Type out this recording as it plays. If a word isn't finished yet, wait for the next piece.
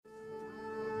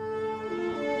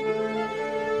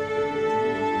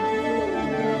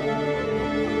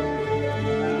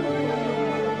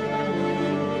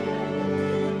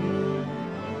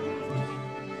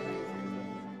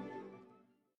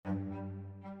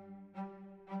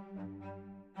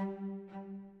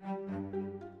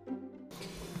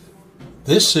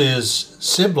This is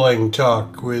Sibling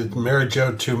Talk with Mary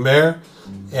Jo Tumer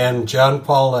and John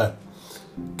Paulette.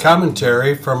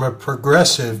 Commentary from a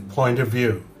progressive point of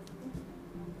view.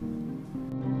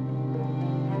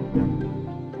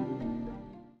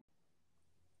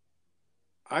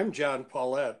 I'm John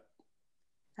Paulette.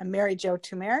 I'm Mary Jo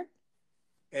Tumer.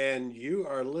 And you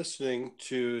are listening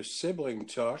to Sibling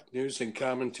Talk, news and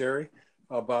commentary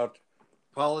about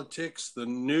politics, the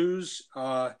news,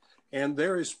 and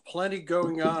there is plenty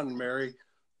going on, Mary.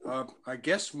 I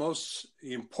guess most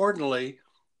importantly,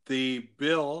 the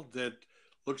bill that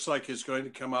looks like is going to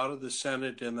come out of the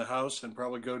Senate and the House and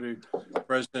probably go to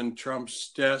President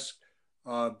Trump's desk,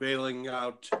 bailing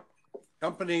out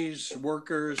companies,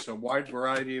 workers, a wide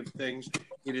variety of things.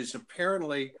 It is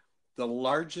apparently the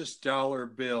largest dollar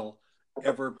bill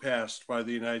ever passed by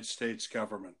the United States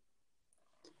government.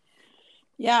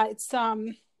 Yeah, it's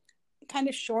kind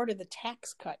of short of the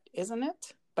tax cut, isn't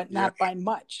it? But not by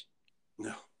much.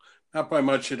 No, not by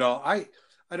much at all.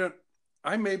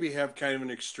 I maybe have kind of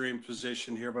an extreme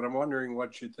position here, but I'm wondering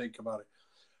what you think about it.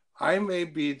 I may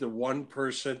be the one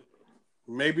person,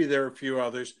 maybe there are a few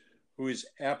others, who is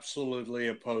absolutely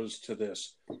opposed to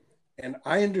this. And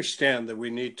I understand that we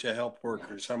need to help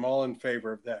workers. I'm all in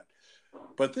favor of that.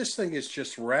 But this thing is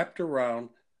just wrapped around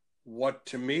what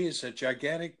to me is a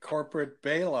gigantic corporate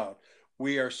bailout.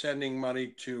 We are sending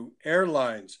money to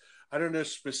airlines. I don't know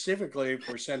specifically if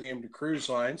we're sending them to cruise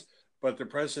lines, but the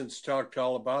president's talked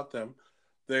all about them.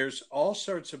 There's all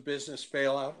sorts of business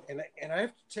bailout. And I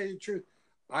have to tell you the truth,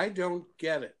 I don't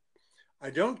get it. I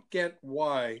don't get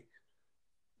why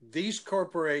these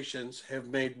corporations have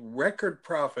made record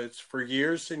profits for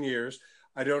years and years.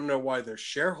 I don't know why their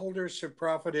shareholders have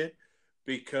profited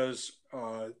because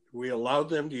we allowed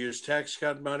them to use tax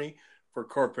cut money for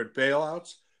corporate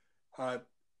bailouts.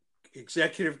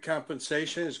 Executive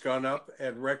compensation has gone up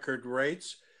at record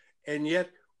rates. And yet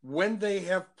when they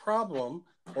have problem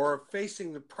or are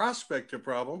facing the prospect of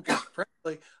problem, because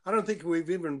frankly, I don't think we've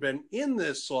even been in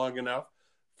this long enough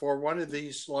for one of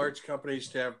these large companies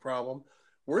to have problem,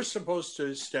 we're supposed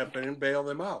to step in and bail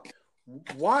them out.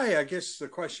 Why, I guess the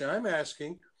question I'm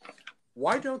asking,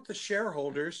 why don't the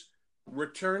shareholders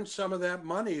return some of that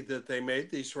money that they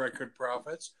made, these record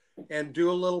profits, and do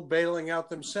a little bailing out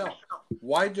themselves?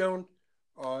 Why don't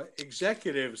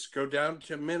executives go down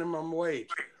to minimum wage?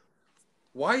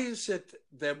 Why is it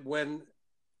that when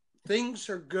things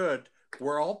are good,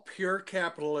 we're all pure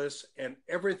capitalists and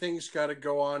everything's got to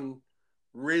go on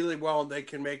really well and they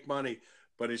can make money?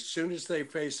 But as soon as they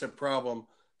face a problem,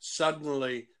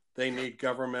 suddenly they need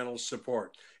governmental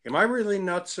support. Am I really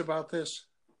nuts about this?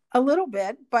 A little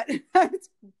bit, but let's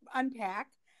unpack.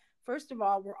 First of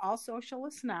all, we're all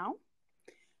socialists now.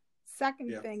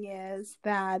 Second thing is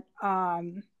that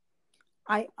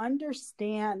I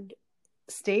understand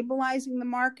stabilizing the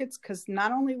markets because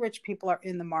not only rich people are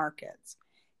in the markets.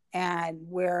 And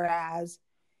whereas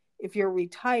if you're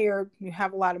retired, you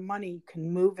have a lot of money, you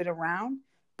can move it around.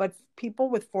 But people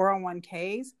with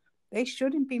 401ks, they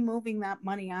shouldn't be moving that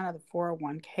money out of the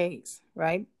 401ks,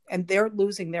 right? And they're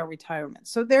losing their retirement.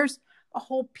 So there's a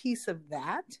whole piece of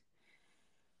that,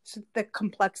 so the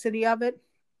complexity of it.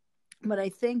 But I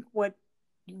think what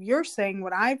you're saying,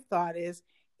 what I've thought is,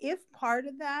 if part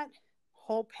of that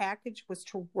whole package was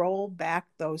to roll back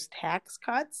those tax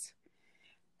cuts,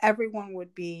 everyone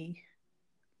would be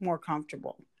more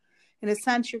comfortable. In a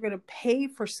sense, you're going to pay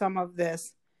for some of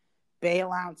this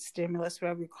bailout, stimulus,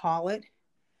 whatever you call it,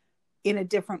 in a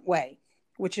different way,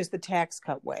 which is the tax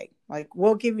cut way. Like,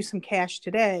 we'll give you some cash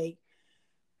today,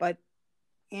 but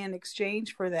in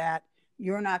exchange for that,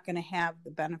 you're not going to have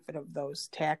the benefit of those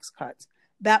tax cuts.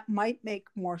 That might make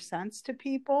more sense to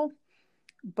people,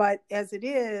 but as it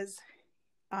is,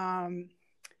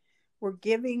 we're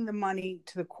giving the money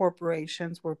to the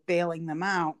corporations, we're bailing them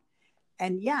out,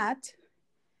 and yet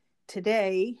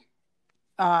today,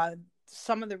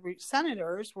 some of the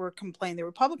senators were complaining, the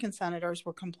Republican senators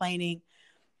were complaining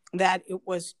that it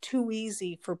was too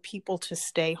easy for people to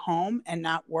stay home and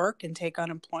not work and take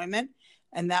unemployment.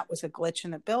 And that was a glitch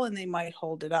in the bill and they might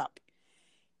hold it up.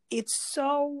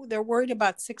 They're worried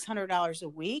about $600 a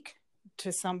week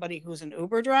to somebody who's an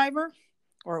Uber driver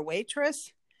or a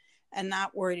waitress, and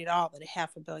not worried at all that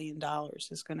 $500 million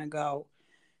is going to go,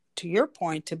 to your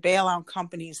point, to bail out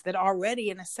companies that already,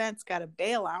 in a sense, got a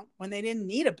bailout when they didn't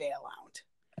need a bailout.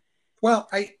 Well,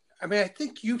 I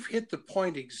think you've hit the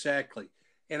point exactly.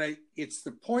 And it's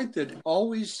the point that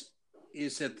always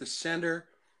is at the center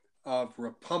of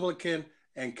Republican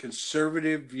and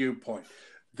conservative viewpoint.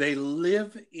 They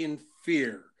live in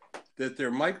fear that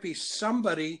there might be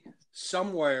somebody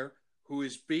somewhere who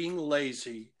is being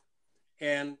lazy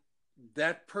and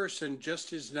that person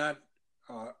just is not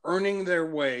earning their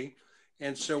way.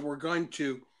 And so we're going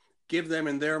to give them,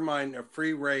 in their mind, a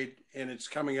free rate, and it's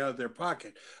coming out of their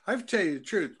pocket. I have to tell you the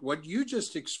truth. What you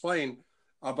just explained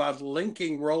about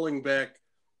rolling back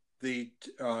the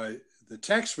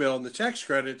tax bill and the tax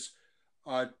credits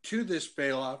to this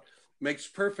bailout makes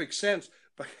perfect sense.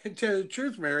 But to tell you the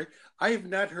truth, Mary, I have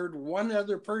not heard one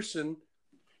other person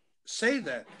say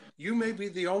that. You may be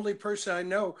the only person I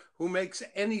know who makes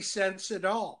any sense at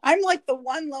all. I'm like the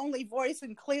one lonely voice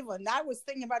in Cleveland. I was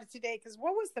thinking about it today because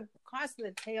what was the cost of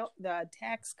the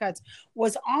tax cuts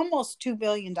was almost $2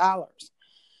 billion. Yes.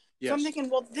 So I'm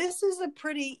thinking, well, this is a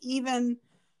pretty even,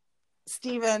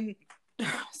 Stephen,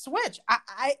 switch.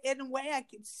 I in a way,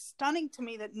 it's stunning to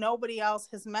me that nobody else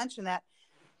has mentioned that.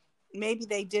 Maybe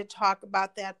they did talk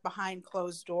about that behind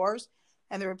closed doors.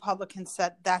 And the Republicans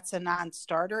said that's a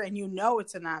non-starter, and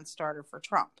it's a non-starter for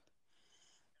Trump.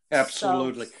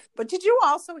 Absolutely. But did you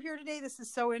also hear today, this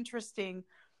is so interesting,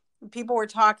 people were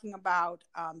talking about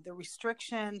the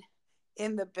restriction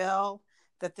in the bill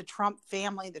that the Trump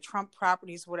family, the Trump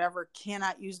properties, whatever,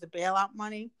 cannot use the bailout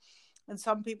money. And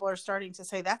some people are starting to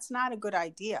say that's not a good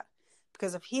idea,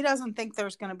 because if he doesn't think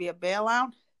there's going to be a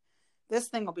bailout, this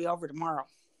thing will be over tomorrow.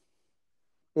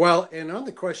 Well, and on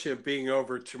the question of being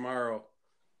over tomorrow,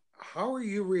 how are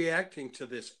you reacting to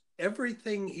this?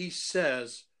 Everything he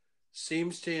says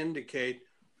seems to indicate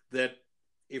that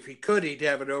if he could, he'd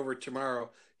have it over tomorrow.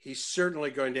 He's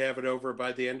certainly going to have it over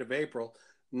by the end of April,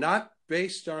 not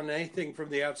based on anything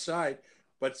from the outside,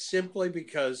 but simply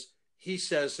because he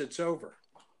says it's over.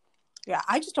 Yeah,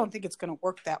 I just don't think it's going to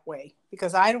work that way,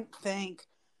 because I don't think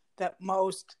that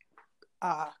most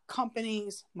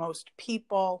companies, most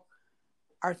people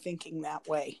are thinking that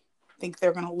way. I think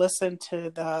they're going to listen to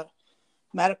the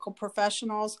medical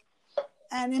professionals.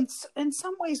 And in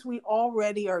some ways, we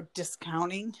already are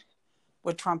discounting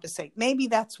what Trump is saying. Maybe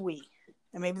that's we.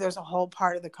 And maybe there's a whole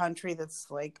part of the country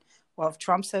that's like, well, if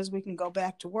Trump says we can go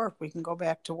back to work, we can go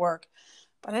back to work.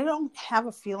 But I don't have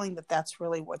a feeling that that's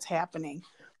really what's happening.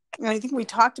 And I think we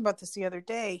talked about this the other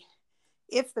day.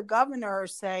 If the governor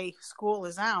say school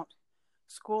is out,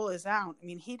 I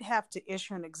mean, he'd have to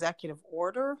issue an executive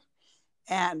order,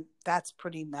 and that's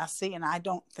pretty messy. And I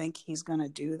don't think he's going to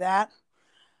do that.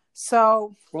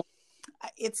 So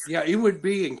it would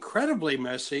be incredibly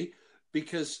messy,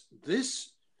 because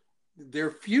there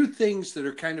are few things that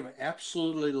are kind of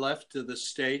absolutely left to the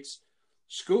states.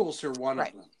 Schools are one of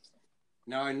them.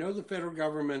 Now, I know the federal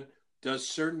government does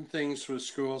certain things with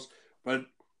schools, but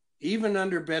even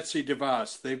under Betsy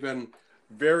DeVos, they've been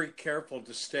very careful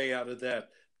to stay out of that.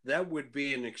 That would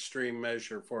be an extreme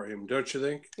measure for him, don't you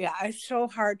think? Yeah, it's so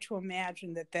hard to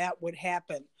imagine that would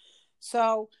happen.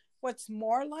 So what's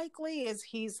more likely is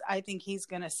I think he's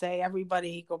going to say,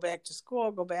 everybody go back to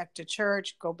school, go back to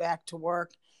church, go back to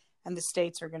work. And the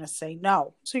states are going to say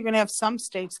no. So you're going to have some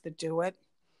states that do it.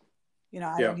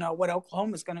 I don't know what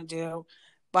Oklahoma's going to do,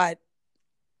 but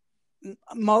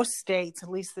most states, at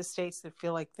least the states that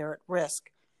feel like they're at risk,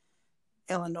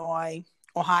 Illinois,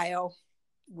 Ohio,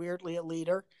 weirdly a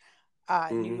leader,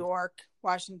 New York,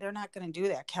 Washington, they're not going to do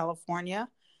that. California,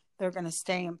 they're going to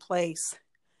stay in place.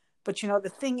 But,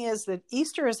 the thing is that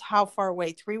Easter is how far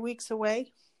away? 3 weeks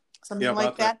away? Something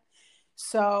like that.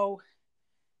 So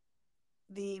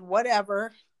the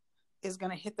whatever is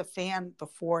going to hit the fan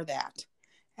before that.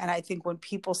 And I think when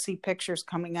people see pictures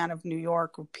coming out of New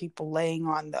York of people laying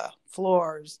on the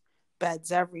floors,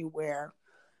 beds everywhere,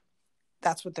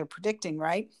 that's what they're predicting,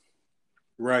 right?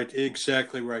 Right,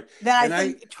 exactly right. Then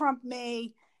I think Trump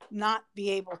may not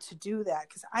be able to do that,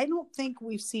 because I don't think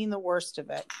we've seen the worst of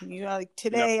it. Like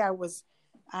today I was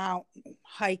out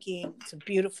hiking. It's a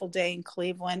beautiful day in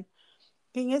Cleveland.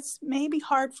 I think it's maybe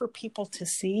hard for people to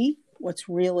see what's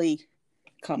really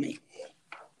coming.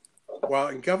 Well,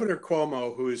 and Governor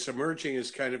Cuomo, who is emerging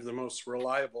as kind of the most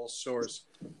reliable source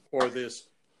for this,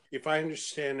 if I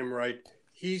understand him right,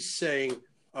 he's saying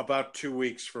about 2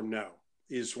 weeks from now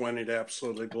is when it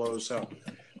absolutely blows up.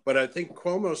 But I think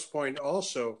Cuomo's point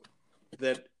also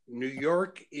that New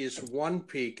York is one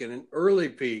peak and an early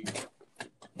peak.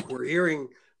 We're hearing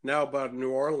now about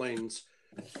New Orleans.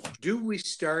 Do we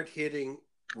start hitting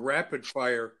rapid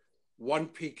fire one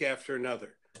peak after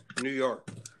another? New York,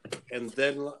 and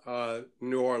then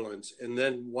New Orleans, and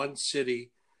then one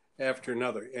city after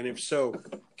another. And if so,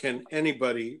 can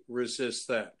anybody resist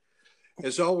that?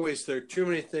 As always, there are too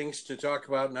many things to talk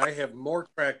about, and I have more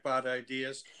crackpot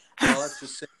ideas. I'll have to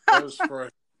save those for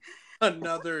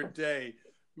another day.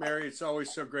 Mary, it's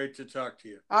always so great to talk to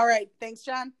you. All right. Thanks,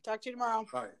 John. Talk to you tomorrow.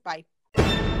 Bye. Bye.